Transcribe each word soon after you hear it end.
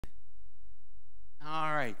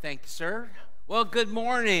All right, thank you, sir. Well, good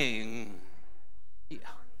morning.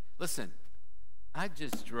 Listen, I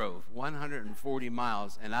just drove 140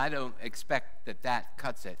 miles, and I don't expect that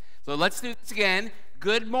cuts it. So let's do this again.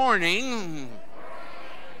 Good morning.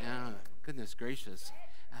 Yeah, goodness gracious.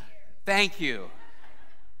 Thank you.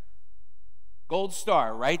 Gold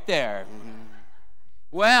star right there.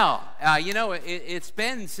 Well, it's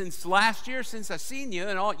been since last year since I've seen you,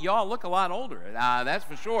 and y'all look a lot older. That's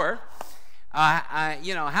for sure.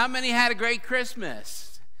 How many had a great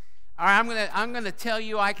Christmas? All right, I'm gonna tell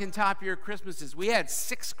you I can top your Christmases. We had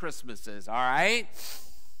 6 Christmases. All right,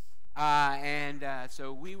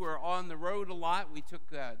 so we were on the road a lot. We took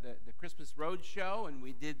the Christmas road show, and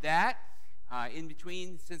we did that in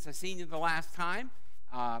between since I seen you the last time.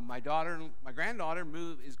 My granddaughter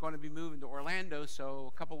is going to be moving to Orlando,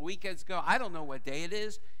 so a couple of weekends ago, I don't know what day it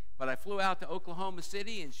is, but I flew out to Oklahoma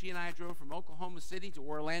City, and she and I drove from Oklahoma City to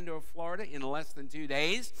Orlando, Florida in less than 2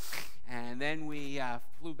 days, and then we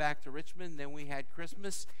flew back to Richmond. Then we had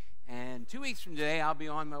Christmas, and 2 weeks from today, I'll be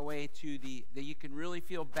on my way to you can really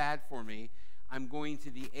feel bad for me. I'm going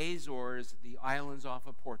to the Azores, the islands off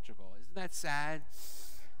of Portugal. Isn't that sad?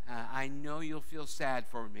 I know you'll feel sad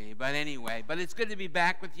for me, but anyway, but it's good to be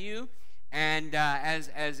back with you. And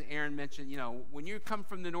as Aaron mentioned, when you come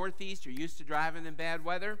from the Northeast, you're used to driving in bad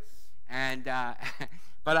weather. And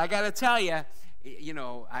but I got to tell you,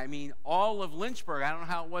 all of Lynchburg, I don't know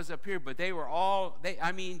how it was up here, but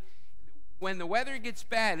when the weather gets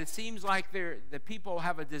bad, it seems like the people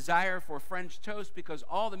have a desire for French toast because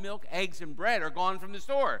all the milk, eggs, and bread are gone from the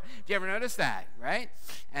store. Do you ever notice that, right?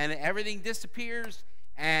 And everything disappears.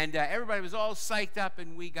 And everybody was all psyched up,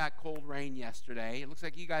 and we got cold rain yesterday. It looks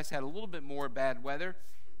like you guys had a little bit more bad weather,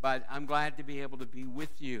 but I'm glad to be able to be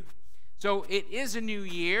with you. So it is a new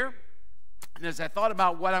year, and as I thought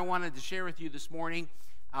about what I wanted to share with you this morning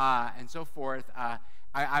and so forth,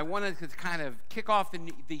 I wanted to kind of kick off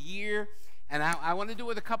the year, and I want to do it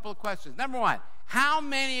with a couple of questions. Number one, how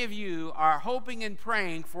many of you are hoping and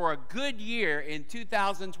praying for a good year in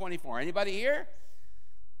 2024? Anybody here?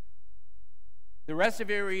 The rest of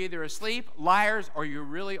you are either asleep, liars, or you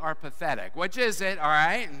really are pathetic. Which is it, all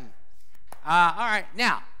right? All right,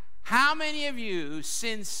 now, how many of you,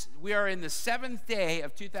 since we are in the 7th day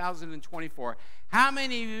of 2024, how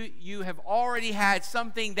many of you have already had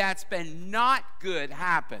something that's been not good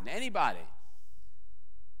happen? Anybody?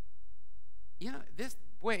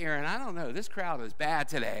 Aaron, I don't know. This crowd is bad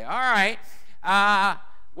today. All right.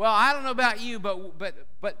 Well, I don't know about you,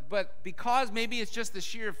 but because maybe it's just the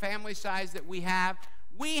sheer family size that we have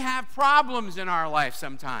problems in our life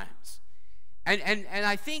sometimes. And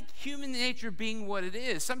I think human nature being what it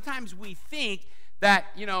is, sometimes we think that,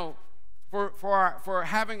 for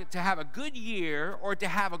having to have a good year or to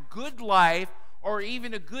have a good life or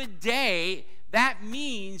even a good day, that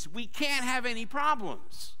means we can't have any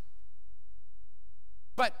problems.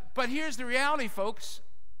 But here's the reality, folks.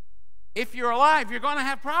 If you're alive, you're going to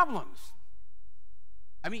have problems.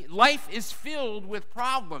 I mean, life is filled with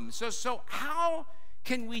problems. So how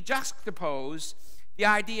can we juxtapose the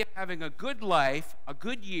idea of having a good life, a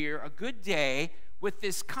good year, a good day, with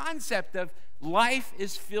this concept of life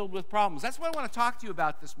is filled with problems? That's what I want to talk to you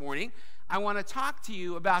about this morning. I want to talk to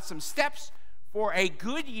you about some steps for a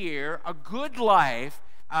good year, a good life,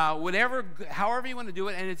 however you want to do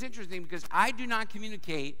it. And it's interesting because I do not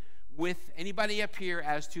communicate with anybody up here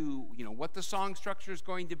as to what the song structure is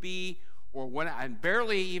going to be, or what I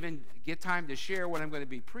barely even get time to share what I'm going to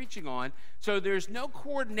be preaching on. So there's no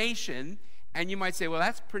coordination, and you might say, well,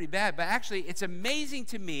 that's pretty bad. But actually, it's amazing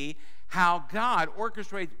to me how God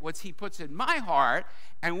orchestrates what He puts in my heart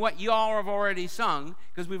and what y'all have already sung,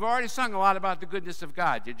 because we've already sung a lot about the goodness of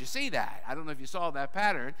God. Did you see that? I don't know if you saw that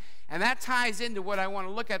pattern. And that ties into what I want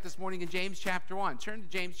to look at this morning in James chapter 1. Turn to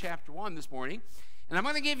James chapter 1 this morning. And I'm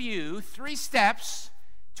going to give you 3 steps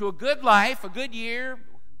to a good life, a good year,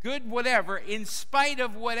 good whatever, in spite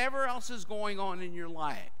of whatever else is going on in your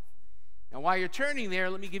life. Now, while you're turning there,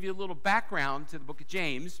 let me give you a little background to the book of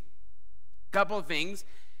James. A couple of things.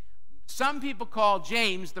 Some people call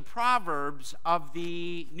James the Proverbs of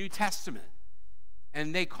the New Testament.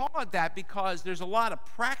 And they call it that because there's a lot of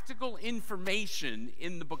practical information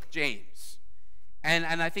in the book of James. And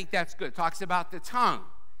I think that's good. It talks about the tongue.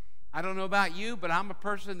 I don't know about you, but I'm a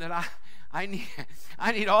person that I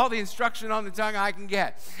need all the instruction on the tongue I can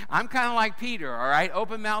get. I'm kind of like Peter, all right?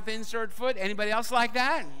 Open mouth, insert foot. Anybody else like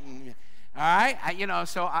that? All right?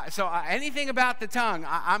 So anything about the tongue,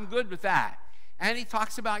 I'm good with that. And he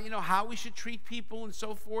talks about, how we should treat people and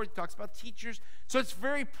so forth. He talks about teachers. So it's a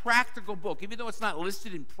very practical book, even though it's not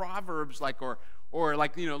listed in Proverbs or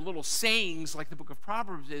little sayings like the book of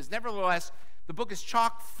Proverbs is. Nevertheless, the book is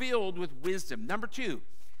chock filled with wisdom. Number two,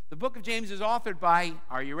 the book of James is authored by,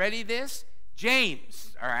 are you ready this?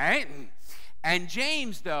 James, all right? And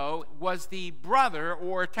James, though, was the brother,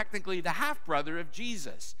 or technically the half-brother of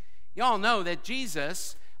Jesus. You all know that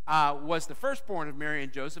Jesus was the firstborn of Mary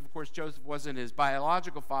and Joseph. Of course, Joseph wasn't his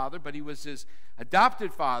biological father, but he was his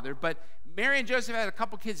adopted father. But Mary and Joseph had a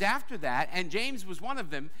couple kids after that, and James was one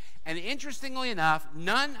of them. And interestingly enough,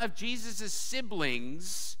 none of Jesus'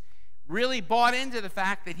 siblings really bought into the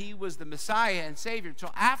fact that he was the Messiah and Savior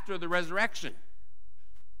until after the resurrection.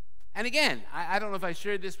 And again, I don't know if I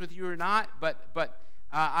shared this with you or not, but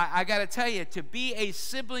I got to tell you, to be a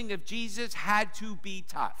sibling of Jesus had to be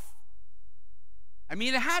tough. I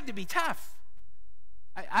mean, it had to be tough.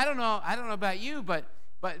 I don't know about you, but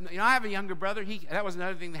you know, I have a younger brother. That was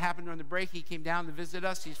another thing that happened during the break. He came down to visit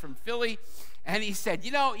us. He's from Philly, and he said,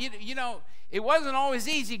 you know, it wasn't always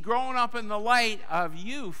easy growing up in the light of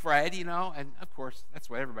you, Fred, you know. And, of course, that's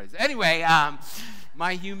what everybody says. Anyway,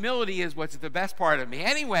 my humility is what's the best part of me.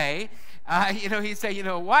 Anyway, you know, he'd say, you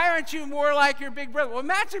know, why aren't you more like your big brother? Well,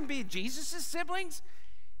 imagine being Jesus' siblings.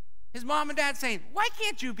 His mom and dad saying, why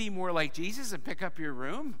can't you be more like Jesus and pick up your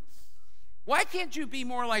room? Why can't you be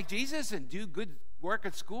more like Jesus and do good work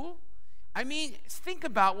at school? I mean, think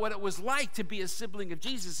about what it was like to be a sibling of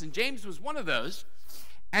Jesus, and James was one of those.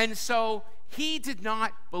 And so he did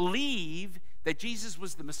not believe that Jesus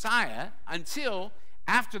was the Messiah until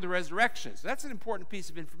after the resurrection. So that's an important piece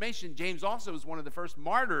of information. James also was one of the first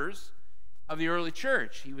martyrs of the early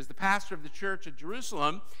church. He was the pastor of the church at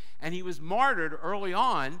Jerusalem, and he was martyred early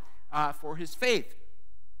on for his faith.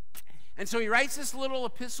 And so he writes this little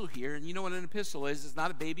epistle here, and you know what an epistle is. It's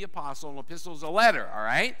not a baby apostle. An epistle is a letter, all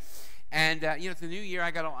right? And, you know, it's the new year.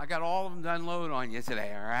 I got all of them to unload on you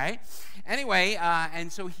today, all right? Anyway,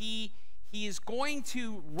 and so he is going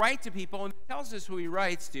to write to people, and he tells us who he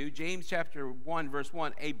writes to. James chapter 1, verse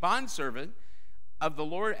 1, a bondservant of the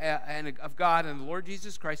Lord and of God and the Lord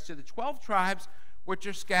Jesus Christ to the 12 tribes which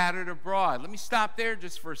are scattered abroad. Let me stop there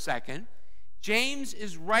just for a second. James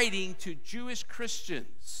is writing to Jewish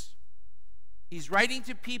Christians. He's writing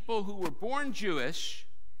to people who were born Jewish,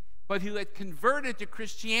 but who had converted to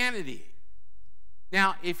Christianity.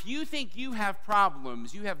 Now, if you think you have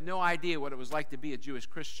problems, you have no idea what it was like to be a Jewish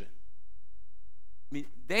Christian. I mean,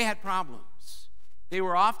 they had problems. They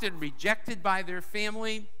were often rejected by their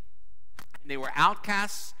family. They were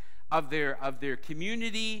outcasts of their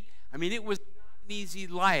community. I mean, it was not an easy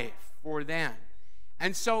life for them.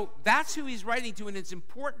 And so that's who he's writing to, and it's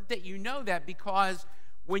important that you know that, because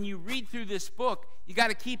when you read through this book, you got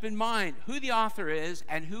to keep in mind who the author is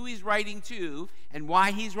and who he's writing to and why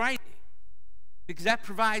he's writing, because that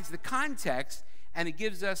provides the context and it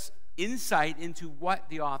gives us insight into what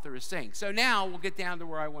the author is saying. So now we'll get down to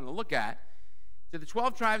where I want to look at. To the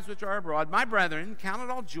 12 tribes which are abroad, my brethren, count it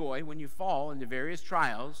all joy when you fall into various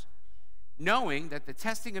trials, knowing that the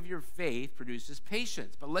testing of your faith produces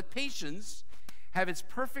patience. But let patience have its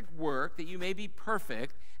perfect work, that you may be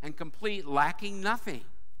perfect and complete, lacking nothing.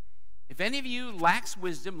 If any of you lacks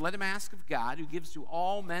wisdom, let him ask of God, who gives to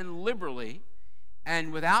all men liberally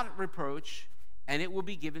and without reproach, and it will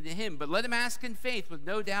be given to him. But let him ask in faith with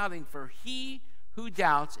no doubting, for he who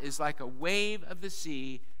doubts is like a wave of the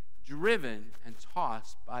sea, driven and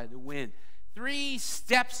tossed by the wind. 3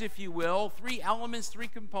 steps, if you will, 3 elements, 3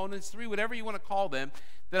 components, 3 whatever you want to call them,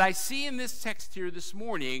 that I see in this text here this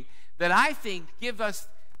morning that I think give us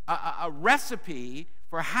a recipe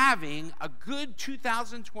for having a good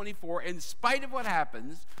 2024 in spite of what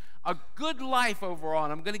happens, a good life overall.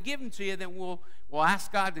 And I'm going to give them to you, then we'll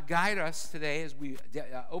ask God to guide us today as we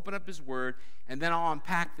open up his word, and then I'll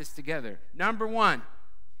unpack this together. Number 1,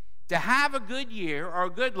 to have a good year or a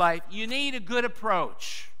good life, you need a good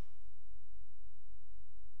approach.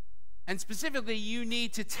 And specifically, you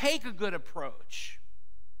need to take a good approach.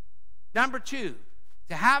 Number 2,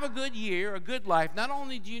 to have a good year, a good life, not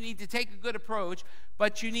only do you need to take a good approach,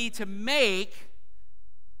 but you need to make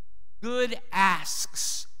good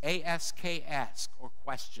asks, A-S-K-S, or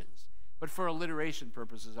questions. But for alliteration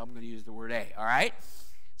purposes, I'm going to use the word A, all right?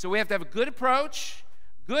 So we have to have a good approach,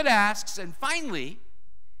 good asks, and finally,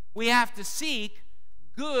 we have to seek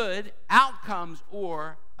good outcomes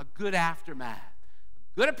or a good aftermath.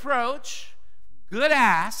 Good approach, good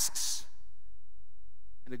asks,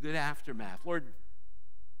 and a good aftermath. Lord,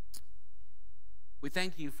 we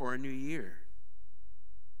thank you for a new year.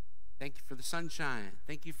 Thank you for the sunshine.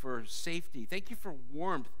 Thank you for safety. Thank you for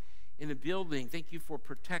warmth in a building. Thank you for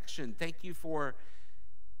protection. Thank you for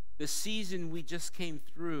the season we just came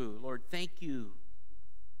through. Lord, thank you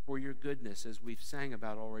for your goodness, as we've sang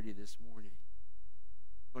about already this morning.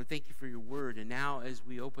 Lord, thank you for your word. And now as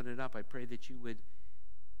we open it up, I pray that you would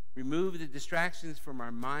remove the distractions from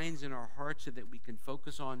our minds and our hearts so that we can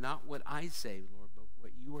focus on not what I say, Lord, but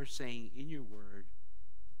what you are saying in your word.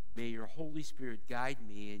 May your Holy Spirit guide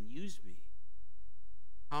me and use me to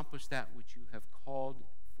accomplish that which you have called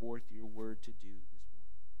forth your word to do this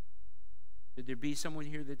morning. Should there be someone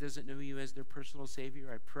here that doesn't know you as their personal Savior,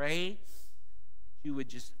 I pray that you would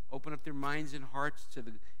just open up their minds and hearts to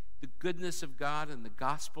the goodness of God and the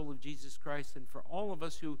gospel of Jesus Christ. And for all of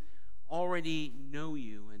us who already know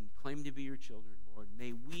you and claim to be your children, Lord,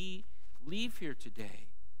 may we leave here today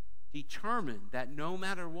determined that no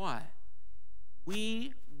matter what,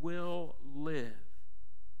 we will live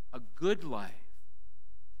a good life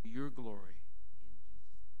to your glory. In Jesus'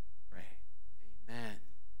 name I pray. Amen.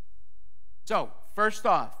 So, first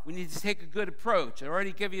off, we need to take a good approach. I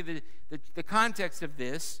already give you the context of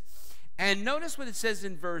this. And notice what it says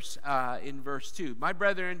in verse 2. My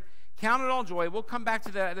brethren, count it all joy. We'll come back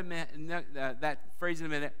to that phrase in a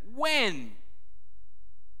minute. When?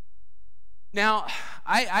 Now,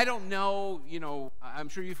 I don't know, I'm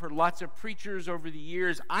sure you've heard lots of preachers over the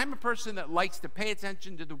years. I'm a person that likes to pay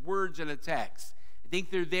attention to the words in a text. I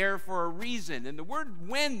think they're there for a reason. And the word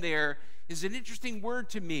when there is an interesting word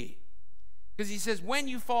to me. Because he says, when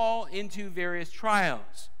you fall into various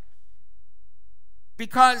trials.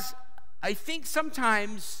 Because I think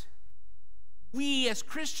sometimes we as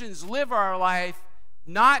Christians live our life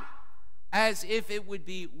not as if it would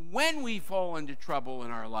be when we fall into trouble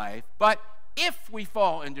in our life, but if we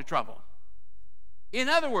fall into trouble. In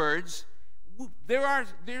other words,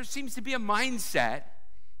 there seems to be a mindset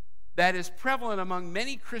that is prevalent among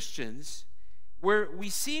many Christians where we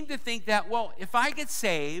seem to think that, well, if I get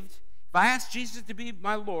saved, if I ask Jesus to be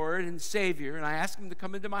my Lord and Savior, and I ask him to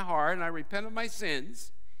come into my heart, and I repent of my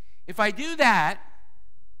sins, if I do that,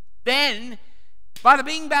 then, bada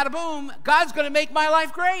bing, bada boom, God's going to make my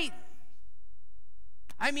life great.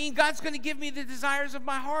 I mean, God's going to give me the desires of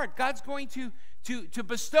my heart. God's going to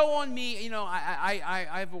bestow on me,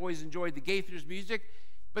 I've always enjoyed the Gaithers music,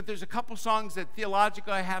 but there's a couple songs that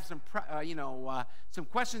theologically I have some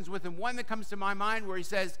questions with him. One that comes to my mind where he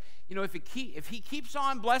says, if he keeps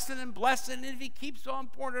on blessing and blessing, and if he keeps on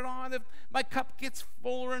pouring it on, if my cup gets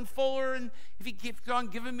fuller and fuller, and if he keeps on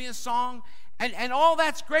giving me a song, and all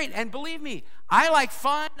that's great. And believe me, I like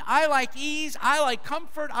fun, I like ease, I like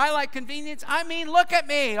comfort, I like convenience. I mean, look at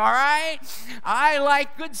me, all right? I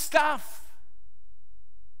like good stuff.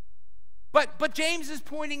 But James is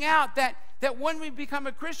pointing out that when we become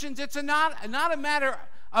a Christian, it's not a matter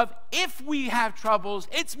of if we have troubles,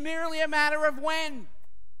 it's merely a matter of when.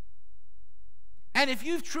 And if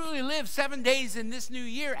you've truly lived 7 days in this new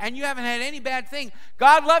year and you haven't had any bad thing,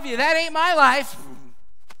 God love you, that ain't my life.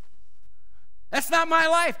 That's not my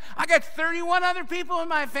life. I got 31 other people in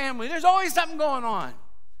my family. There's always something going on.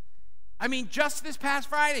 I mean, just this past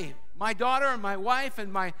Friday, my daughter and my wife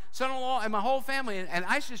and my son-in-law and my whole family, and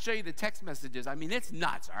I should show you the text messages. I mean, it's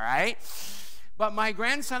nuts, all right? But my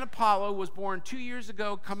grandson Apollo was born 2 years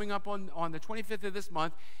ago, coming up on the 25th of this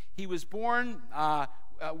month. He was born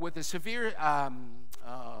with a severe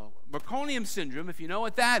meconium syndrome, if you know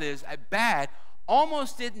what that is, bad.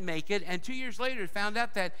 Almost didn't make it, and 2 years later found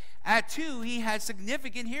out that at 2 he had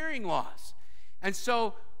significant hearing loss. And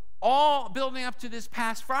so all building up to this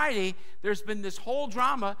past Friday, there's been this whole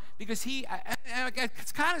drama because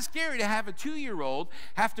it's kind of scary to have a 2-year-old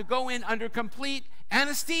have to go in under complete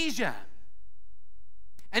anesthesia.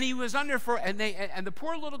 And he was under and the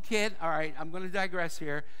poor little kid, all right, I'm going to digress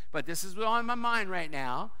here, but this is on my mind right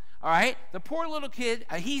now. All right, the poor little kid,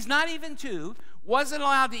 he's not even 2, wasn't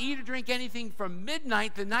allowed to eat or drink anything from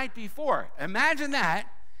midnight the night before. Imagine that.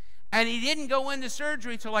 And he didn't go into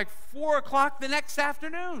surgery till like 4 o'clock the next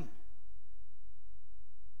afternoon.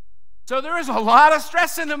 So there is a lot of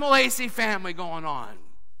stress in the Malacci family going on.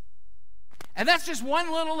 And that's just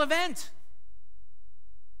one little event.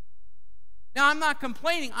 Now, I'm not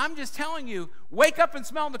complaining. I'm just telling you, wake up and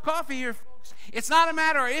smell the coffee here, folks. It's not a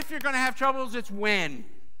matter of if you're going to have troubles, it's when.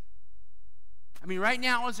 I mean, right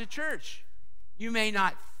now as a church, you may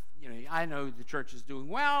not, I know the church is doing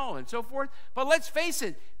well and so forth, but let's face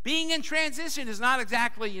it, being in transition is not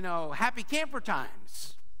exactly, happy camper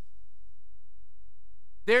times.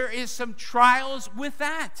 There is some trials with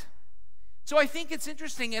that. So I think it's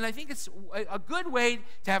interesting, and I think it's a good way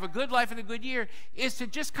to have a good life and a good year is to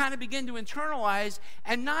just kind of begin to internalize,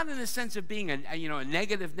 and not in the sense of being a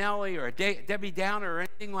negative Nelly or a Debbie Downer or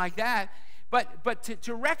anything like that, but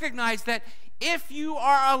to recognize that if you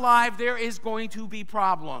are alive, there is going to be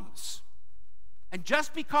problems. And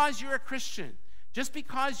just because you're a Christian Just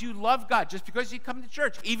because you love God, just because you come to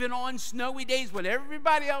church, even on snowy days when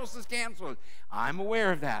everybody else is canceled, I'm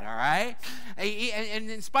aware of that, all right? And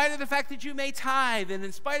in spite of the fact that you may tithe, and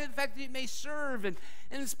in spite of the fact that you may serve, and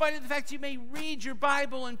in spite of the fact that you may read your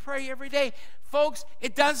Bible and pray every day, folks,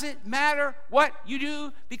 it doesn't matter what you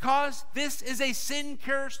do, because this is a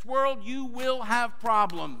sin-cursed world. You will have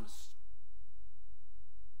problems.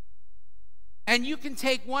 And you can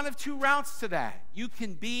take one of two routes to that. You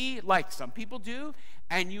can be like some people do,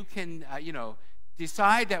 and you can,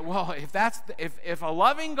 decide that, well, if a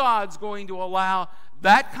loving God's going to allow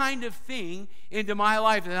that kind of thing into my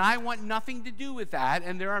life, then I want nothing to do with that.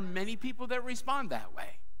 And there are many people that respond that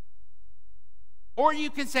way. Or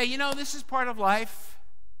you can say, this is part of life,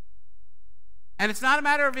 and it's not a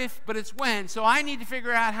matter of if, but it's when. So I need to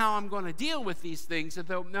figure out how I'm going to deal with these things, so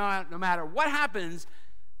that no matter what happens,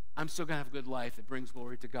 I'm still going to have a good life that brings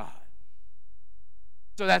glory to God.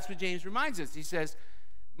 So that's what James reminds us. He says,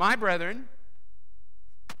 my brethren,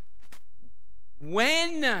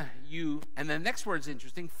 when you, and the next word's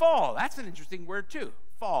interesting, fall. That's an interesting word too,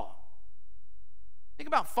 fall. Think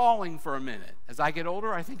about falling for a minute. As I get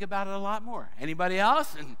older, I think about it a lot more. Anybody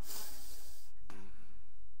else? And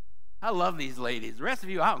I love these ladies. The rest of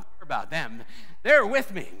you, I don't care about them. They're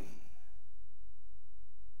with me.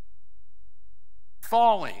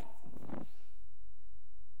 Falling.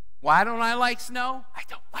 Why don't I like snow? I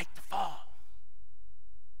don't like to fall.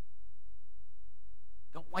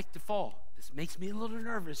 Don't like to fall. This makes me a little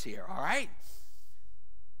nervous here, all right?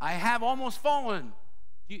 I have almost fallen.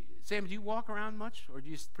 Sam, do you walk around much, or do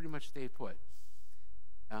you pretty much stay put?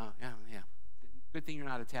 Yeah. Good thing you're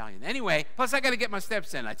not Italian. Anyway, plus I got to get my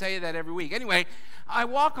steps in. I tell you that every week. Anyway, I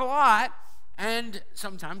walk a lot, and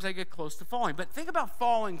sometimes I get close to falling. But think about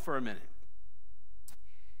falling for a minute.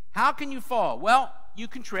 How can you fall? Well, you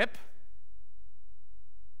can trip.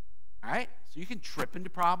 All right? So you can trip into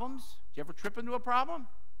problems. Did you ever trip into a problem?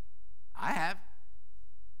 I have.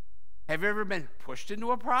 Have you ever been pushed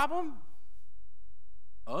into a problem?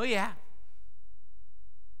 Oh, yeah.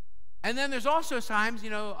 And then there's also times,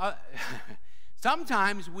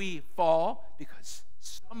 sometimes we fall because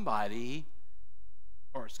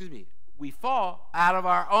we fall out of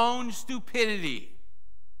our own stupidity.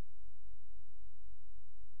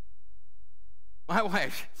 My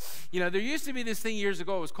wife, there used to be this thing years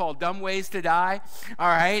ago. It was called Dumb Ways to Die, all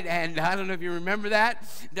right? And I don't know if you remember that,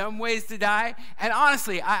 Dumb Ways to Die. And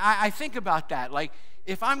honestly, I think about that. Like,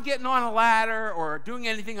 if I'm getting on a ladder or doing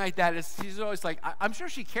anything like that, she's always like, I'm sure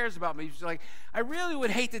she cares about me. She's like, I really would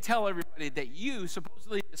hate to tell everybody that you,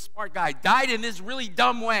 supposedly a smart guy, died in this really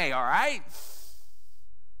dumb way, all right?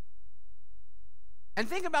 And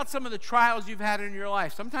think about some of the trials you've had in your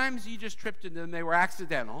life. Sometimes you just tripped into them. They were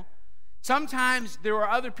accidental. Sometimes there were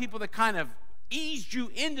other people that kind of eased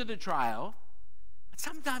you into the trial. But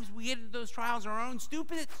sometimes we get into those trials our own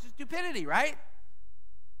stupidity, right?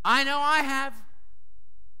 I know I have.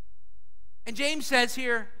 And James says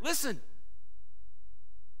here, listen,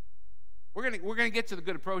 we're gonna get to the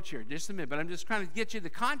good approach here in just a minute, but I'm just trying to get you the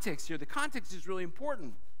context here. The context is really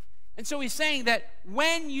important. And so he's saying that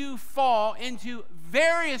when you fall into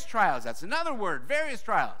various trials, that's another word, various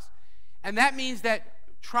trials. And that means that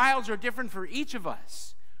trials are different for each of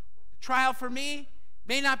us. The trial for me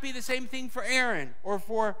may not be the same thing for Aaron or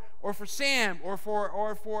for Sam or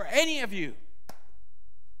for any of you.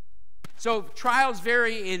 So trials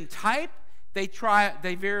vary in type. They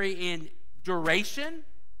vary in duration.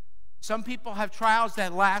 Some people have trials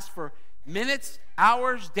that last for minutes,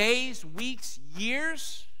 hours, days, weeks,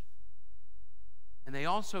 years. And they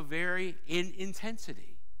also vary in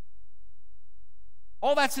intensity.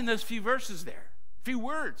 All that's in those few verses there. Few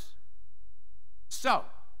words. So,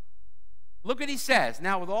 look what he says.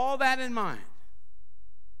 Now, with all that in mind,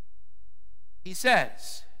 he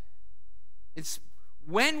says, it's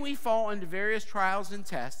when we fall into various trials and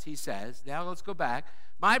tests, he says, now let's go back,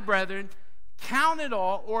 my brethren, count it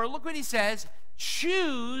all, or look what he says,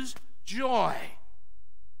 choose joy.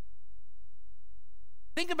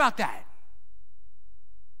 Think about that.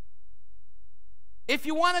 If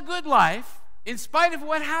you want a good life, in spite of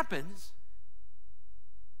what happens,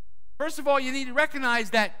 first of all, you need to recognize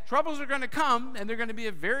that troubles are going to come, and they're going to be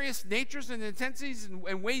of various natures and intensities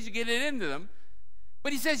and ways you get it into them.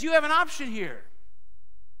 But he says you have an option here.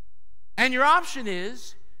 And your option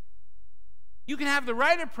is you can have the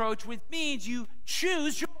right approach, which means you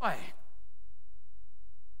choose joy.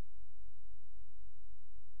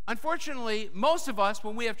 Unfortunately, most of us,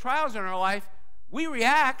 when we have trials in our life, we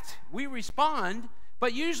react, we respond,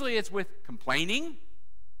 but usually it's with complaining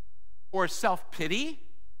or self-pity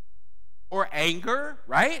or anger,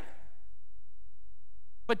 right?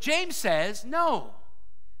 But James says, no.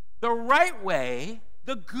 The right way,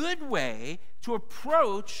 the good way to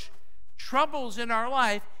approach troubles in our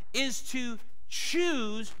life is to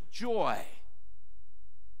choose joy.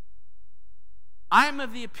 I'm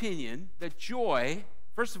of the opinion that joy,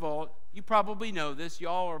 first of all, you probably know this. You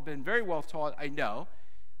all have been very well taught, I know.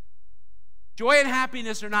 Joy and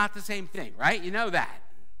happiness are not the same thing, right? You know that.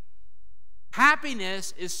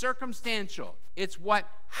 Happiness is circumstantial. It's what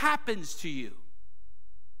happens to you.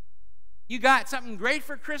 You got something great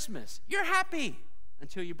for Christmas. You're happy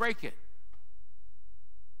until you break it.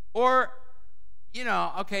 Or,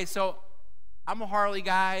 okay, so I'm a Harley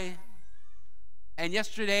guy. And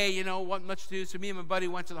yesterday, wasn't much to do, so me and my buddy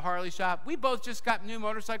went to the Harley shop. We both just got new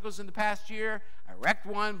motorcycles in the past year. I wrecked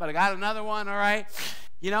one, but I got another one, all right?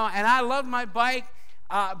 And I love my bike.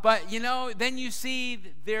 But, then you see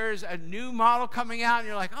there's a new model coming out, and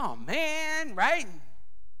you're like, oh, man, right?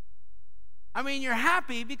 I mean, you're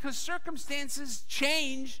happy because circumstances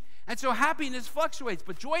change, and so happiness fluctuates.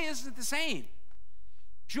 But joy isn't the same.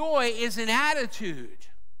 Joy is an attitude.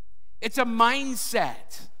 It's a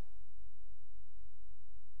mindset.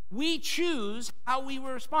 We choose how we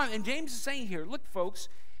will respond. And James is saying here, look, folks,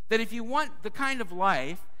 that if you want the kind of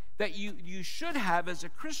life that you should have as a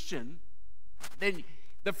Christian, then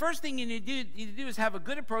the first thing you need to do is have a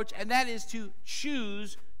good approach, and that is to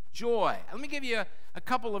choose joy. Let me give you a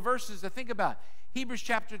couple of verses to think about. Hebrews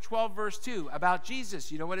chapter 12, verse 2, about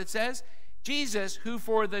Jesus. You know what it says? Jesus, who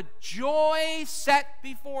for the joy set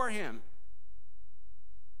before him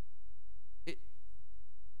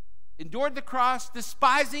endured the cross,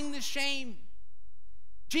 despising the shame.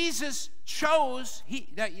 Jesus chose,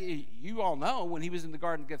 you all know when he was in the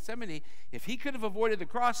Garden of Gethsemane, if he could have avoided the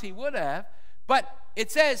cross, he would have. But it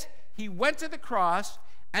says he went to the cross,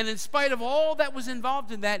 and in spite of all that was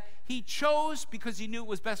involved in that, he chose because he knew it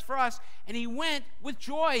was best for us, and he went with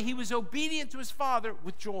joy. He was obedient to his Father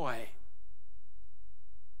with joy.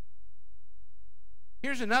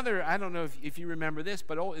 Here's another, I don't know if you remember this,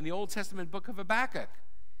 but in the Old Testament book of Habakkuk,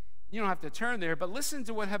 you don't have to turn there, but listen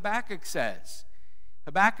to what Habakkuk says.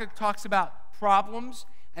 Habakkuk talks about problems,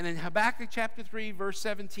 and in Habakkuk chapter 3, verse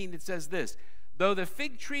 17, it says this: though the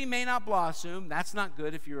fig tree may not blossom, that's not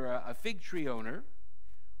good if you're a fig tree owner,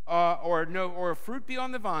 or fruit be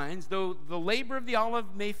on the vines, though the labor of the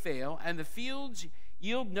olive may fail, and the fields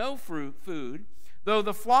yield no food, though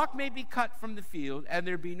the flock may be cut from the field, and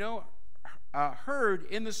there be no herd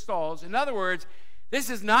in the stalls. In other words, this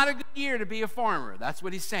is not a good year to be a farmer. That's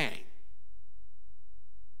what he's saying.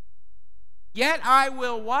 Yet I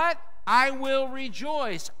will what? I will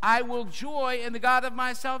rejoice. I will joy in the God of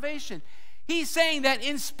my salvation. He's saying that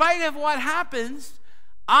in spite of what happens,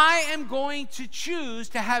 I am going to choose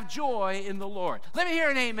to have joy in the Lord. Let me hear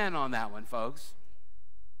an amen on that one, folks.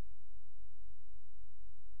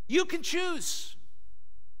 You can choose.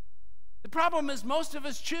 The problem is most of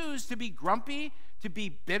us choose to be grumpy, to be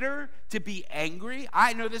bitter, to be angry.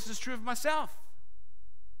 I know this is true of myself.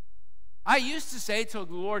 I used to say, till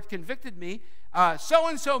the Lord convicted me,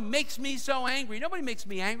 so-and-so makes me so angry. Nobody makes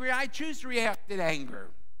me angry. I choose to react in anger.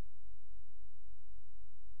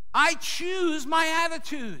 I choose my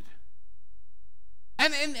attitude.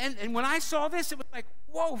 And when I saw this, it was like,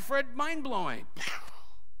 whoa, Fred, mind-blowing.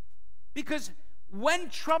 Because when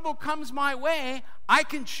trouble comes my way, I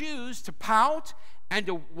can choose to pout and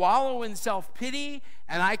to wallow in self-pity,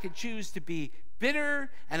 and I can choose to be bitter,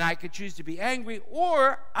 and I could choose to be angry,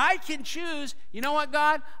 or I can choose, you know what,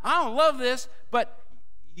 God, I don't love this, but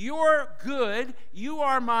you're good, you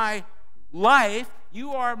are my life,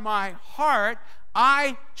 you are my heart,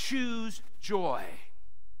 I choose joy.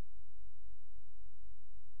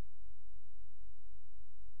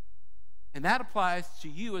 And that applies to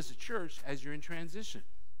you as a church as you're in transition.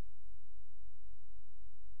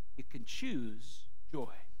 You can choose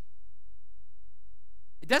joy.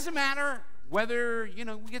 It doesn't matter whether,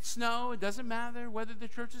 we get snow. It doesn't matter whether the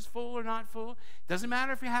church is full or not full. It doesn't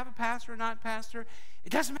matter if you have a pastor or not pastor.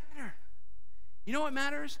 It doesn't matter. You know what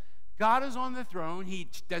matters? God is on the throne. He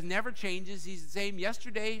never changes. He's the same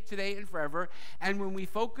yesterday, today, and forever. And when we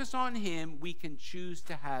focus on him, we can choose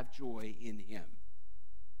to have joy in him.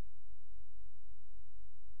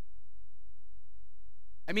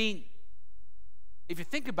 I mean, if you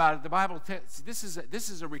think about it, the Bible, this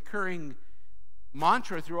is a recurring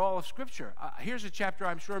mantra through all of Scripture. Here's a chapter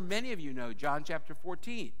I'm sure many of you know, John chapter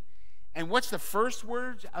 14. And what's the first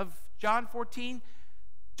words of John 14?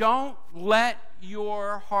 Don't let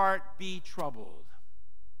your heart be troubled.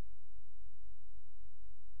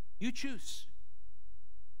 You choose.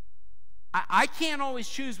 I can't always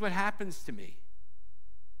choose what happens to me.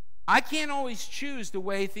 I can't always choose the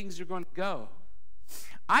way things are going to go.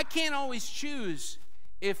 I can't always choose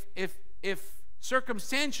if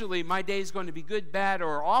circumstantially my day is going to be good, bad,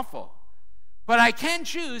 or awful. But I can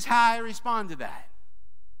choose how I respond to that.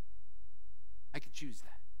 I can choose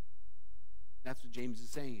that. That's what James is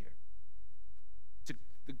saying here.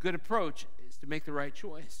 The good approach is to make the right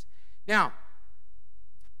choice. Now,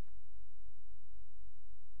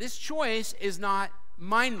 this choice is not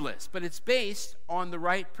mindless, but it's based on the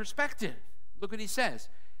right perspective. Look what he says.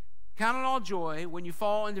 Count it all joy when you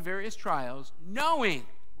fall into various trials, knowing,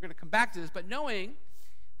 we're going to come back to this, but knowing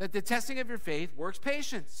that the testing of your faith works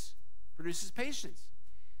patience, produces patience.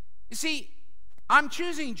 You see, I'm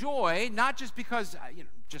choosing joy not just because,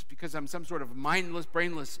 I'm some sort of mindless,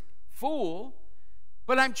 brainless fool,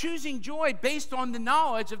 but I'm choosing joy based on the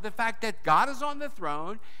knowledge of the fact that God is on the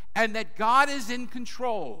throne and that God is in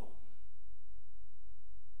control.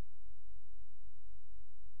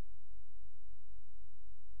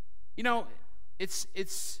 You know, it's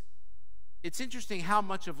interesting how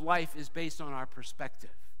much of life is based on our perspective,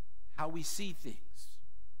 how we see things.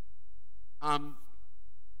 In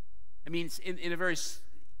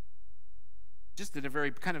a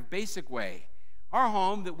very kind of basic way. Our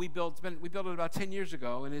home that we built it about 10 years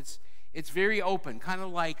ago, and it's very open, kind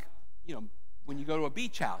of like, when you go to a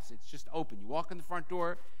beach house, it's just open. You walk in the front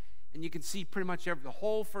door, and you can see pretty much the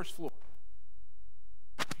whole first floor.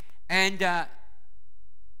 And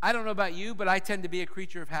I don't know about you, but I tend to be a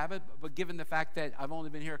creature of habit. But given the fact that I've only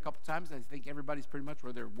been here a couple times, I think everybody's pretty much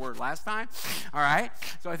where they were last time. All right?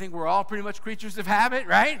 So I think we're all pretty much creatures of habit,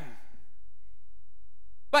 right?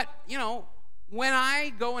 But, when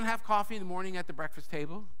I go and have coffee in the morning at the breakfast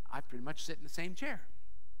table, I pretty much sit in the same chair.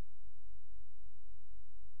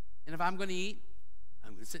 And if I'm going to eat,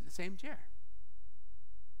 I'm going to sit in the same chair.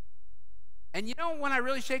 And when I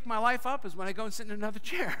really shake my life up is when I go and sit in another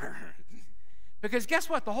chair. Because guess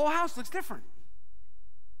what? The whole house looks different.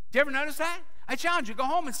 Do you ever notice that? I challenge you, go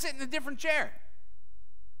home and sit in a different chair.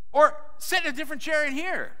 Or sit in a different chair in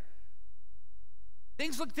here.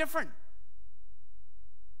 Things look different.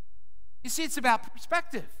 You see, it's about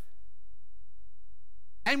perspective.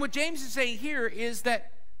 And what James is saying here is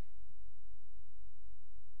that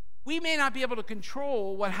we may not be able to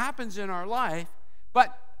control what happens in our life,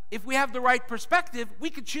 but if we have the right perspective,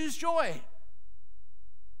 we could choose joy.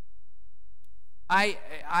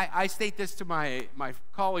 I state this to my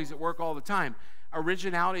colleagues at work all the time.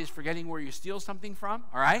 Originality is forgetting where you steal something from,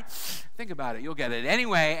 all right? Think about it. You'll get it.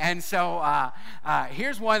 Anyway, and so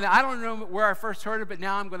here's one that I don't know where I first heard it, but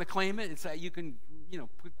now I'm going to claim it. It's you can,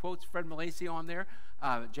 put quotes Fred Malacci on there,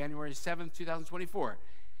 January 7th, 2024.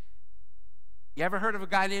 You ever heard of a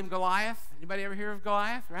guy named Goliath? Anybody ever hear of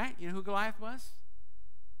Goliath, right? You know who Goliath was?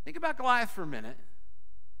 Think about Goliath for a minute.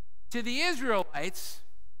 To the Israelites,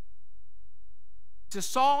 to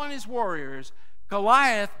Saul and his warriors,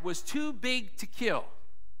 Goliath was too big to kill,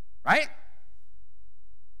 right?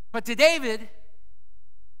 But to David,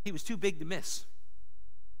 he was too big to miss.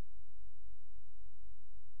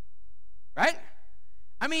 Right?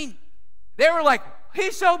 They were like,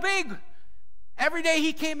 he's so big. Every day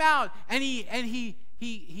he came out and he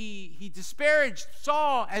disparaged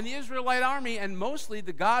Saul and the Israelite army and mostly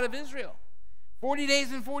the God of Israel. 40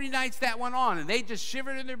 days and 40 nights that went on, and they just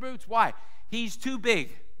shivered in their boots. Why? He's too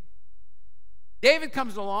big. David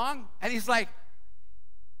comes along, and he's like,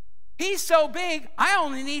 he's so big, I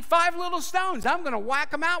only need 5 little stones. I'm going to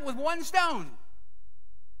whack him out with 1 stone.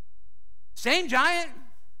 Same giant.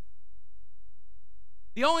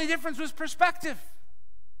 The only difference was perspective.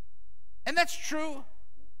 And that's true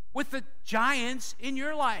with the giants in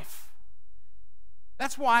your life.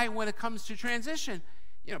 That's why when it comes to transition,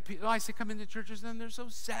 people always say come into churches and they're so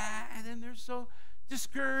sad and they're so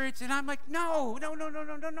discouraged. And I'm like, no.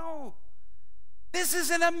 This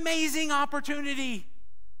is an amazing opportunity.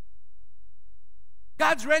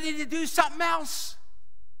 God's ready to do something else.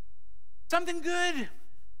 Something good.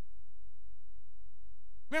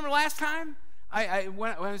 Remember last time?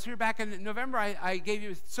 When I was here back in November, I gave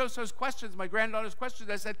you Soso's questions, my granddaughter's questions.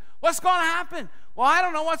 I said, what's going to happen? Well, I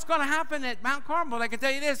don't know what's going to happen at Mount Carmel, but I can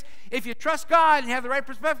tell you this. If you trust God and you have the right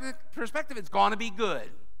perspective, it's going to be good.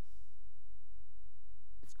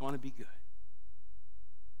 It's going to be good.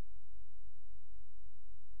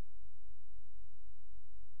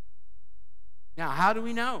 Now, how do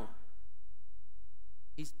we know?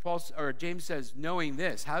 James says, knowing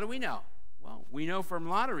this. How do we know? Well, we know from a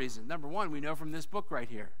lot of reasons. Number one, we know from this book right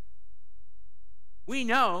here. We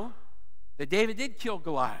know that David did kill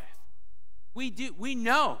Goliath. We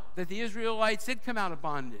know that the Israelites did come out of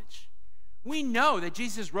bondage. We know that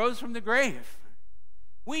Jesus rose from the grave.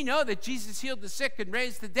 We know that Jesus healed the sick and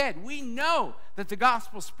raised the dead. We know that the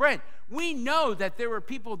gospel spread. We know that there were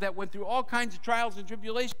people that went through all kinds of trials and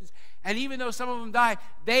tribulations, and even though some of them died,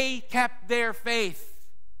 they kept their faith.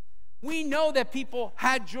 We know that people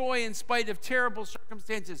had joy in spite of terrible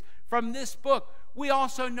circumstances from this book. We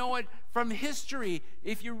also know it from history.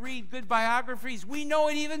 If you read good biographies, we know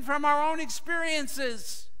it even from our own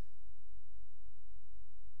experiences.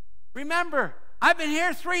 Remember, I've been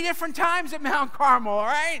here 3 different times at Mount Carmel, all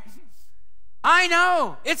right? I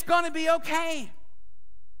know it's going to be okay.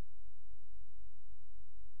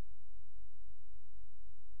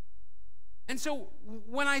 And so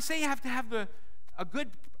when I say you have to have a good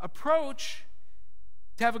approach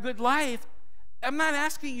to have a good life, I'm not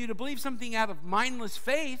asking you to believe something out of mindless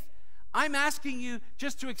faith. I'm asking you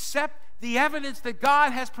just to accept the evidence that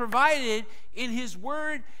God has provided in His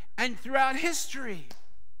Word and throughout history.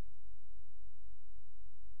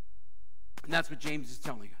 And that's what James is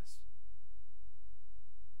telling us.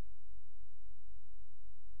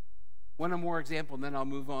 One more example, and then I'll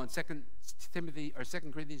move on. 2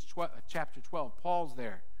 Corinthians chapter 12. Paul's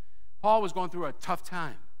there. Paul was going through a tough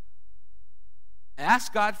time.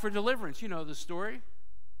 Asked God for deliverance. You know the story.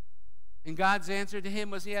 And God's answer to him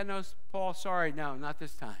was, yeah, no, Paul, sorry, no, not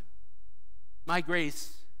this time. My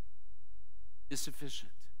grace is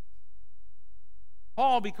sufficient.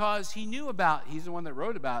 Paul, because he knew about, he's the one that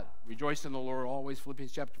wrote about rejoice in the Lord always,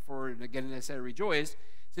 Philippians chapter 4, and again I said rejoice.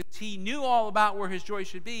 Since he knew all about where his joy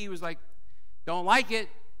should be, he was like, don't like it,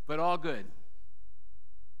 but all good.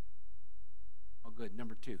 All good,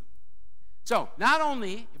 number 2. So, not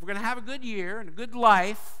only, if we're going to have a good year and a good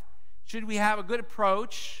life, should we have a good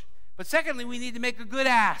approach, but secondly, we need to make a good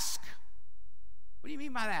ask. What do you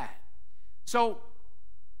mean by that? So,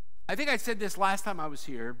 I think I said this last time I was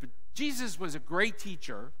here, but Jesus was a great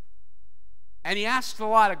teacher, and he asked a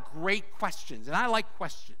lot of great questions, and I like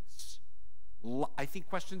questions. I think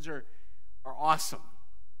questions are awesome.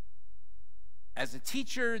 As a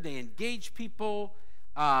teacher, they engage people.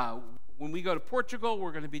 When we go to Portugal,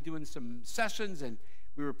 we're going to be doing some sessions, and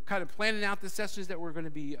we were kind of planning out the sessions that we're going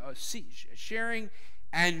to be sharing,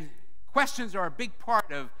 and questions are a big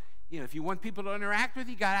part of, if you want people to interact with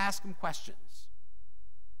you, you got to ask them questions.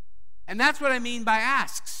 And that's what I mean by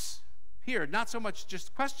asks here, not so much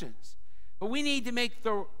just questions. But we need to make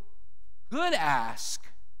the good ask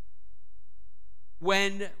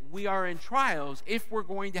when we are in trials if we're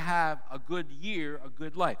going to have a good year, a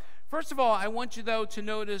good life. First of all, I want you, though, to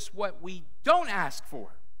notice what we don't ask for.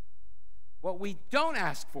 What we don't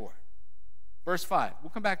ask for. Verse 5.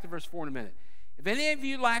 We'll come back to verse 4 in a minute. If any of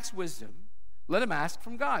you lacks wisdom, let him ask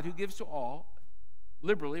from God, who gives to all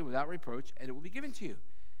liberally without reproach, and it will be given to you.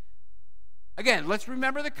 Again, let's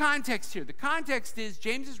remember the context here. The context is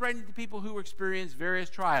James is writing to people who experience various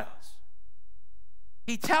trials.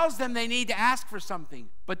 He tells them they need to ask for something.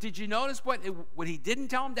 But did you notice what he didn't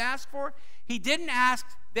tell them to ask for? He didn't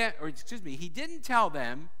he didn't tell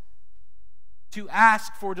them to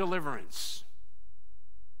ask for deliverance.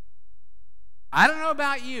 I don't know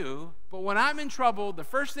about you, but when I'm in trouble, the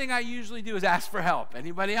first thing I usually do is ask for help.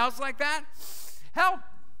 Anybody else like that? Help.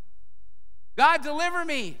 God, deliver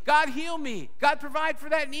me. God, heal me. God, provide for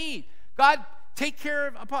that need. God, take care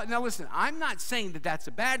of. Now, listen, I'm not saying that that's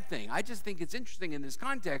a bad thing. I just think it's interesting in this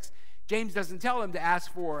context. James doesn't tell them to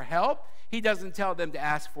ask for help. He doesn't tell them to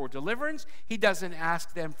ask for deliverance. He doesn't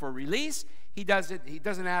ask them for release. He tells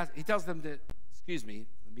them to, excuse me,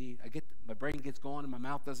 my brain gets going and my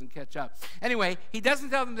mouth doesn't catch up. Anyway, he doesn't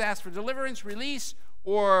tell them to ask for deliverance, release,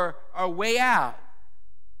 or a way out.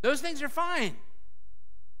 Those things are fine.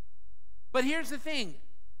 But here's the thing.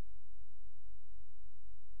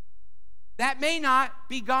 That may not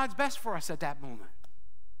be God's best for us at that moment.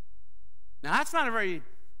 Now, that's not a very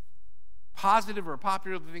positive or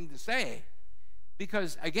popular thing to say.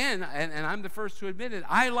 Because, again, and I'm the first to admit it,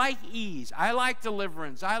 I like ease. I like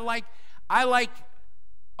deliverance. I like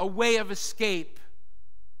a way of escape.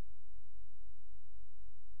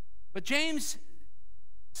 But James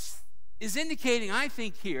is indicating, I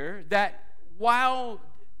think here, that while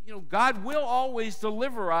God will always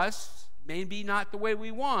deliver us, maybe not the way we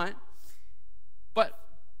want,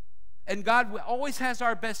 and God always has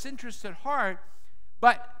our best interests at heart,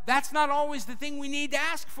 but that's not always the thing we need to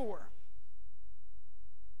ask for.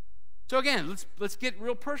 So again, let's get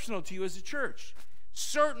real personal to you as a church.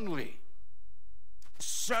 Certainly,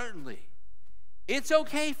 it's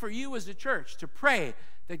okay for you as a church to pray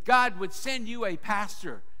that God would send you a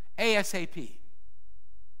pastor ASAP. There's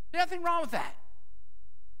nothing wrong with that.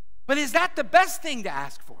 But is that the best thing to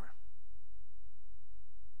ask for?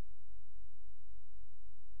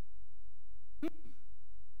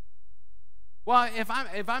 Well, if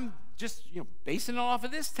I'm just basing it off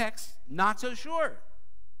of this text, not so sure.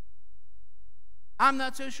 I'm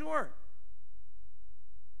not so sure.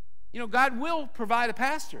 God will provide a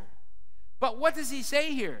pastor. But what does he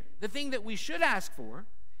say here? The thing that we should ask for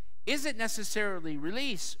isn't necessarily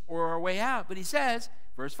release or a way out, but he says,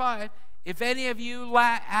 verse 5, if any of you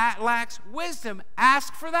lacks wisdom,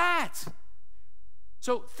 ask for that.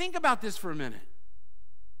 So think about this for a minute.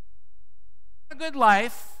 A good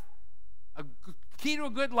life, a key to a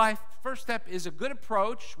good life, first step is a good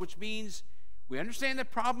approach, which means we understand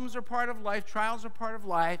that problems are part of life, trials are part of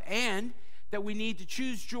life, and that we need to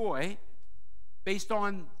choose joy based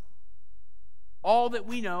on all that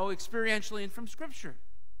we know experientially and from Scripture.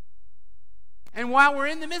 And while we're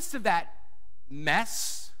in the midst of that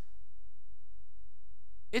mess,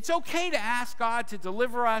 it's okay to ask God to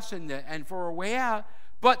deliver us and for a way out,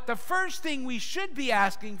 but the first thing we should be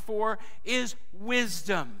asking for is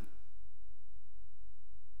wisdom.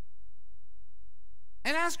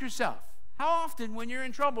 And ask yourself, how often when you're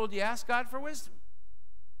in trouble do you ask God for wisdom?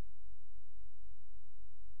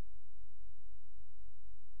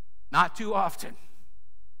 Not too often.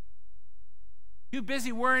 Too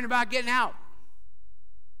busy worrying about getting out.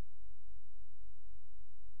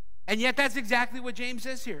 And yet that's exactly what James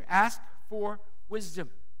says here. Ask for wisdom.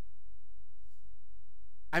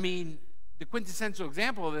 I mean, the quintessential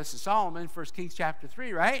example of this is Solomon, 1 Kings chapter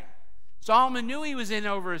 3, right? Solomon knew he was in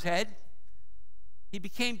over his head. He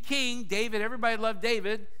became king. David, everybody loved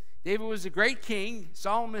David. David was a great king.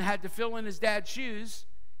 Solomon had to fill in his dad's shoes.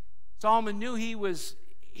 Solomon knew he was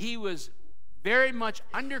very much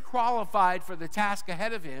underqualified for the task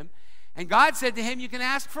ahead of him. And God said to him, you can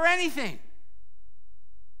ask for anything.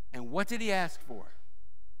 And what did he ask for?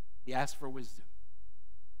 He asked for wisdom.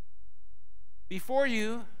 Before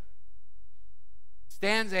you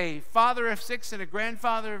stands a father of 6 and a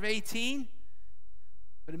grandfather of 18.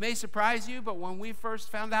 But it may surprise you, but when we first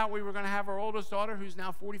found out we were going to have our oldest daughter, who's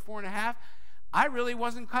now 44 and a half, I really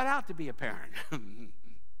wasn't cut out to be a parent.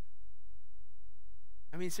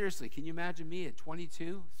 I mean, seriously, can you imagine me at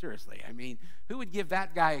 22? Seriously, I mean, who would give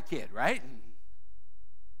that guy a kid, right?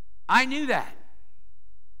 I knew that.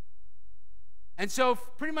 And so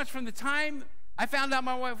pretty much from the time I found out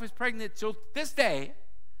my wife was pregnant till this day,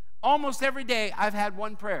 almost every day I've had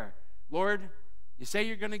one prayer. Lord, you say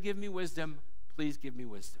you're going to give me wisdom. Please give me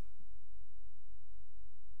wisdom.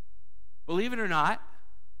 Believe it or not,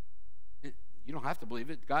 you don't have to believe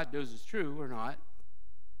it. God knows it's true or not.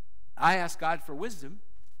 I ask God for wisdom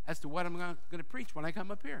as to what I'm going to preach when I come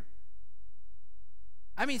up here.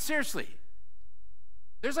 I mean, seriously,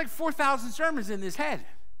 there's like 4,000 sermons in this head.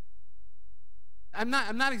 I'm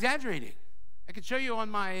not exaggerating. I could show you on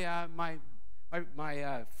my my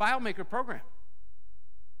FileMaker program.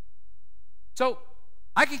 So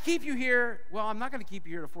I could keep you here. Well, I'm not going to keep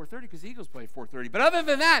you here to 4:30 because the Eagles play 4:30. But other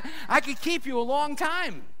than that, I could keep you a long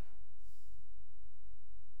time.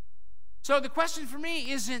 So the question for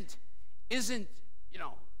me isn't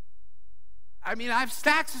I mean, I have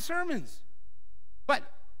stacks of sermons, but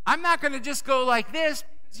I'm not going to just go like this.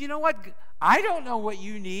 You know what? I don't know what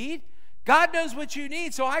you need. God knows what you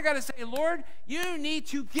need. So I got to say, Lord, you need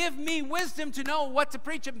to give me wisdom to know what to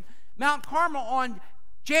preach at Mount Carmel on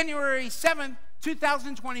January 7th,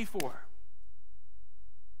 2024.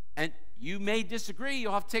 And you may disagree.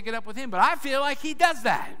 You'll have to take it up with him. But I feel like he does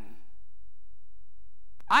that.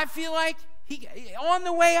 I feel like he, on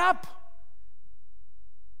the way up,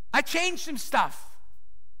 I changed some stuff.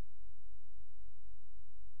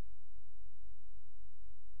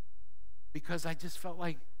 Because I just felt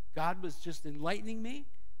like God was just enlightening me.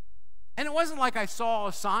 And it wasn't like I saw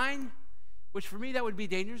a sign, which for me that would be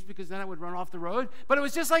dangerous because then I would run off the road. But it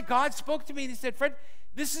was just like God spoke to me and he said, Fred,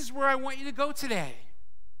 this is where I want you to go today.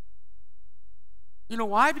 You know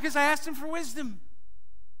why? Because I asked him for wisdom.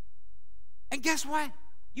 And guess what?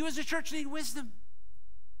 You as a church need wisdom.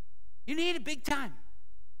 You need it big time.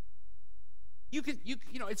 You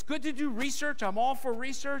know, it's good to do research. I'm all for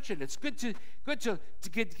research, and it's good to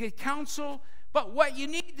get counsel. But what you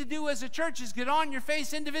need to do as a church is get on your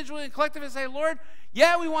face individually and collectively and say, Lord,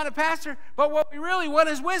 yeah, we want a pastor, but what we really want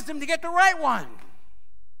is wisdom to get the right one.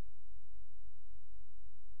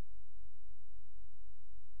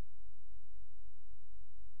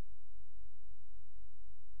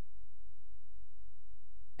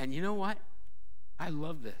 And you know what? I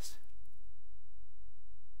love this.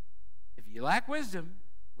 If you lack wisdom,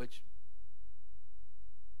 which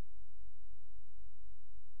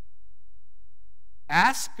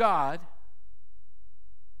ask God,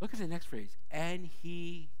 look at the next phrase, and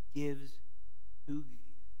he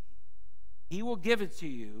will give it to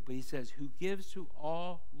you, but he says, who gives to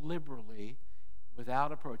all liberally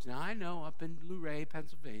without approach. Now, I know up in Luray,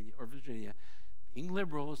 Pennsylvania, or Virginia, being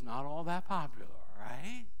liberal is not all that popular, all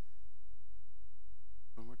right?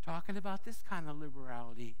 When we're talking about this kind of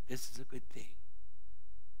liberality, this is a good thing.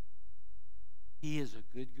 He is a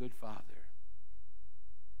good, good Father.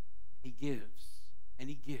 He gives, and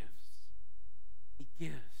He gives, He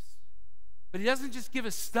gives. But He doesn't just give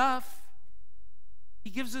us stuff. He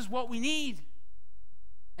gives us what we need.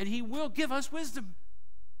 And He will give us wisdom.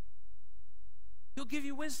 He'll give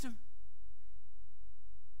you wisdom.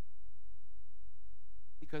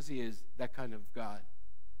 Because He is that kind of God.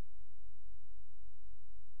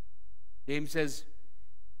 James says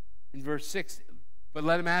in verse 6, but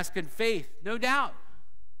let him ask in faith, no doubt.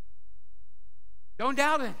 Don't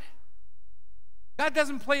doubt it. God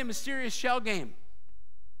doesn't play a mysterious shell game.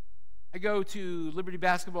 I go to Liberty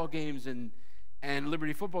basketball games and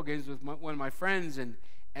Liberty football games with one of my friends, and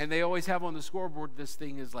they always have on the scoreboard this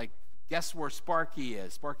thing is like, guess where Sparky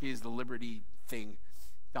is? Sparky is the Liberty thing,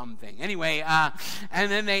 dumb thing. Anyway, and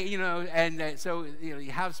then they, so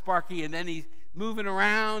you have Sparky, and then he's moving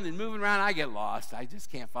around. I get lost. I just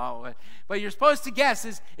can't follow it. But you're supposed to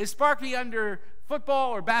guess, is Sparky under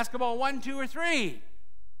football or basketball 1, 2, or 3?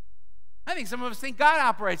 I think some of us think God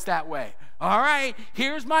operates that way. All right,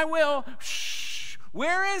 here's my will. Shh,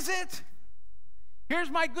 where is it? Here's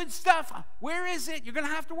my good stuff. Where is it? You're going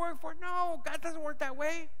to have to work for it. No, God doesn't work that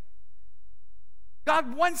way.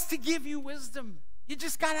 God wants to give you wisdom. You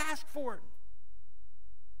just got to ask for it.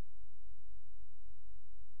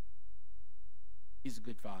 He's a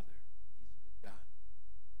good Father. He's a good God.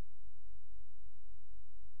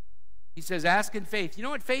 He says, ask in faith. You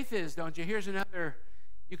know what faith is, don't you? Here's another,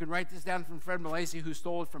 you can write this down from Fred Malacci, who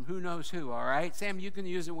stole it from who knows who, all right? Sam, you can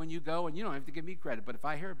use it when you go, and you don't have to give me credit, but if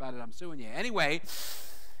I hear about it, I'm suing you. Anyway,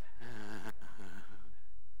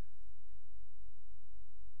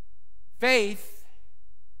 faith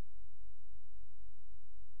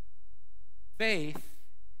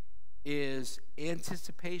is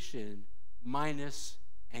anticipation minus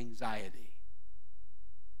anxiety.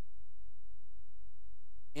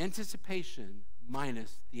 Anticipation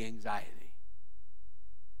minus the anxiety.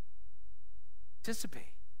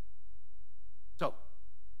 Anticipate. So,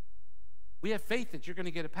 we have faith that you're going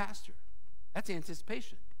to get a pastor. That's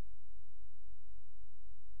anticipation.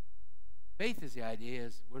 Faith is the idea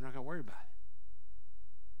is we're not going to worry about it.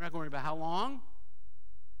 We're not going to worry about how long.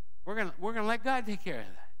 We're going to let God take care of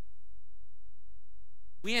that.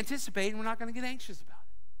 We anticipate, and we're not going to get anxious about it.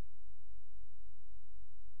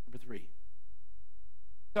 Number 3.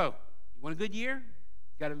 So, you want a good year?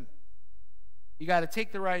 You got to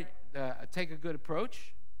take take a good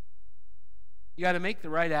approach. You got to make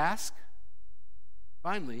the right ask.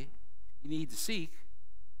 Finally, you need to seek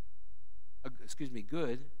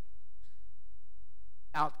good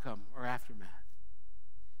outcome or aftermath.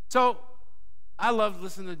 So, I loved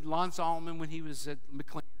listening to Lon Solomon when he was at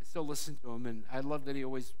McLean. I still listen to him, and I love that he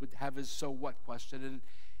always would have his so what question.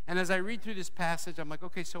 And as I read through this passage, I'm like,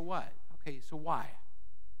 okay, so what? Okay, so why?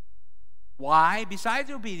 Why, besides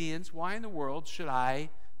obedience, why in the world should I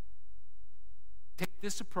take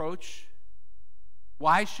this approach?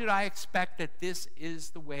 Why should I expect that this is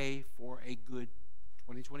the way for a good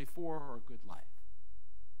 2024 or a good life?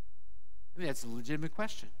 I mean, that's a legitimate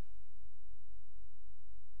question.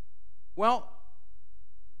 Well,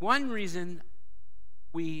 one reason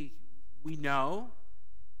we know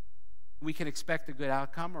we can expect a good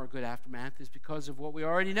outcome or a good aftermath is because of what we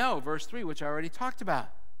already know. Verse 3, which I already talked about.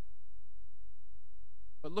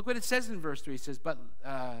 But look what it says in verse 3. It says, but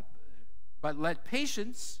let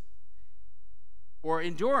patience or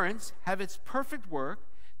endurance have its perfect work,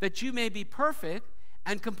 that you may be perfect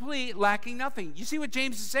and complete, lacking nothing. You see what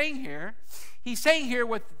James is saying here? He's saying here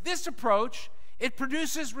with this approach, it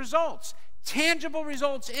produces results, tangible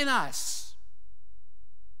results in us.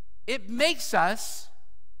 It makes us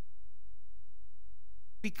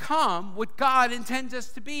become what God intends us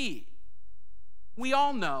to be. We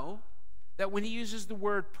all know that when he uses the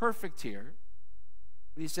word perfect here,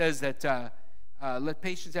 when he says that let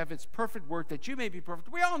patience have its perfect work, that you may be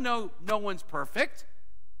perfect, we all know no one's perfect.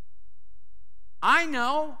 I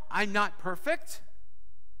know I'm not perfect.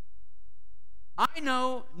 I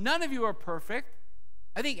know none of you are perfect.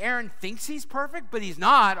 I think Aaron thinks he's perfect, but he's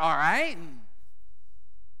not, all right?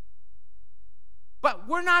 But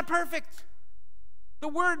we're not perfect. The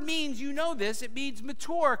word means, you know this, it means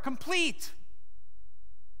mature, complete.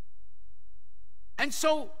 And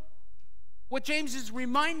so, what James is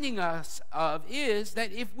reminding us of is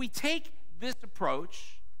that if we take this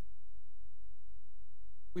approach,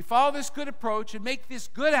 we follow this good approach and make this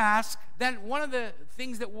good ask, then one of the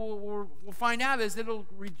things that we'll find out is that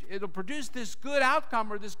it'll produce this good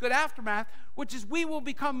outcome or this good aftermath, which is we will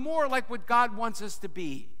become more like what God wants us to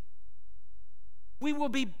be. We will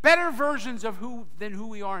be better versions of than who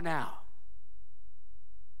we are now.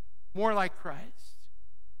 More like Christ.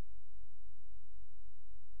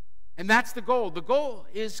 And that's the goal. The goal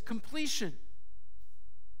is completion.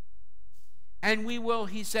 And we will,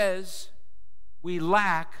 he says, we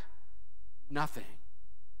lack nothing.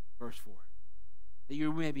 Verse 4. That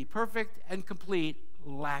you may be perfect and complete,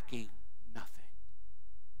 lacking nothing.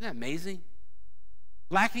 Isn't that amazing?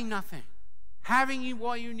 Lacking nothing. Having you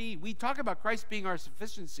all you need. We talk about Christ being our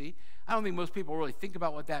sufficiency. I don't think most people really think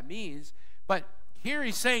about what that means. But here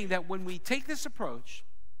he's saying that when we take this approach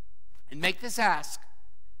and make this ask,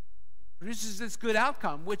 it produces this good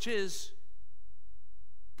outcome, which is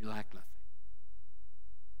we lack nothing.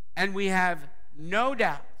 And we have no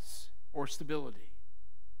doubts or stability.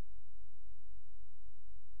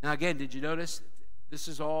 Now again, did you notice this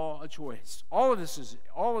is all a choice? All of this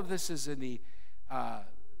is in the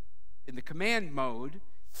command mode,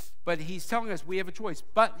 but he's telling us we have a choice.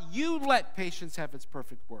 But you let patience have its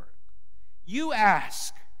perfect work. You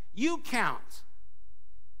ask, you count.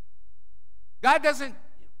 God doesn't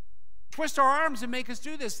twist our arms and make us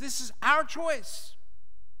do this. This is our choice.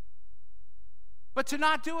 But to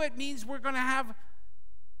not do it means we're going to have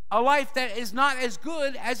a life that is not as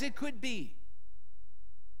good as it could be.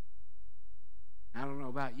 I don't know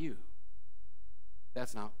about you.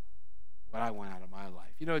 That's not what I want out of my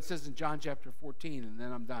life. You know, it says in John chapter 14, and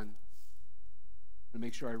then I'm done. I'm going to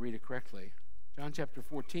make sure I read it correctly. John chapter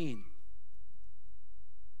 14,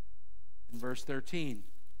 in verse 13,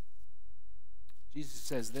 Jesus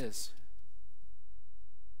says this.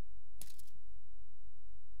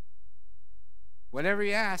 Whatever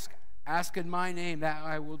you ask in my name, that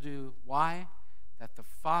I will do. Why? That the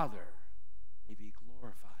Father may be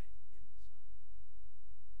glorified in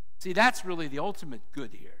the Son. See, that's really the ultimate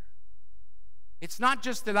good here. It's not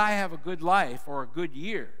just that I have a good life or a good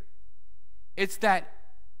year. It's that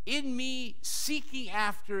in me seeking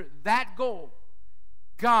after that goal,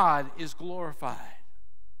 God is glorified.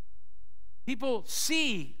 People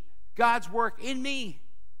see God's work in me.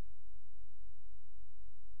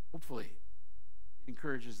 Hopefully, it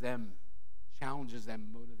encourages them, challenges them,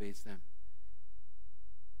 motivates them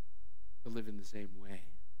to live in the same way.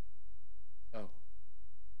 So,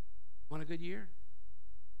 want a good year?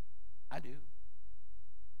 I do.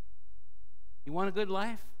 You want a good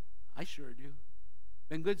life? I sure do.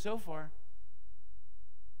 Been good so far.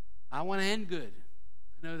 I want to end good.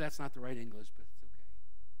 I know that's not the right English, but it's okay.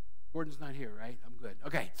 Gordon's not here, right? I'm good.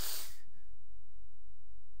 Okay.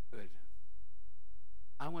 Good.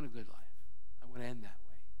 I want a good life. I want to end that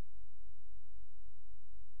way.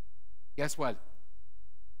 Guess what?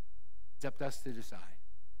 It's up to us to decide.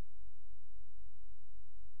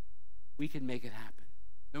 We can make it happen.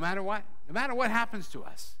 No matter what happens to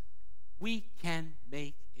us, we can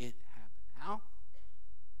make it happen. How?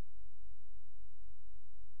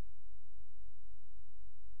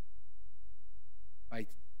 By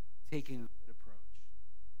taking a good approach,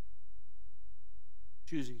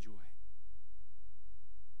 choosing joy,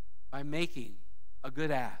 by making a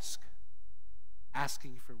good ask,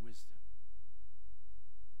 asking for wisdom.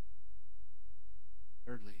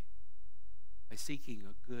 Thirdly, by seeking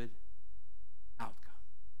a good outcome.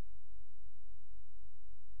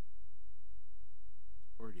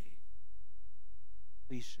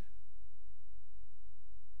 Completion.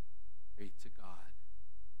 Great to God.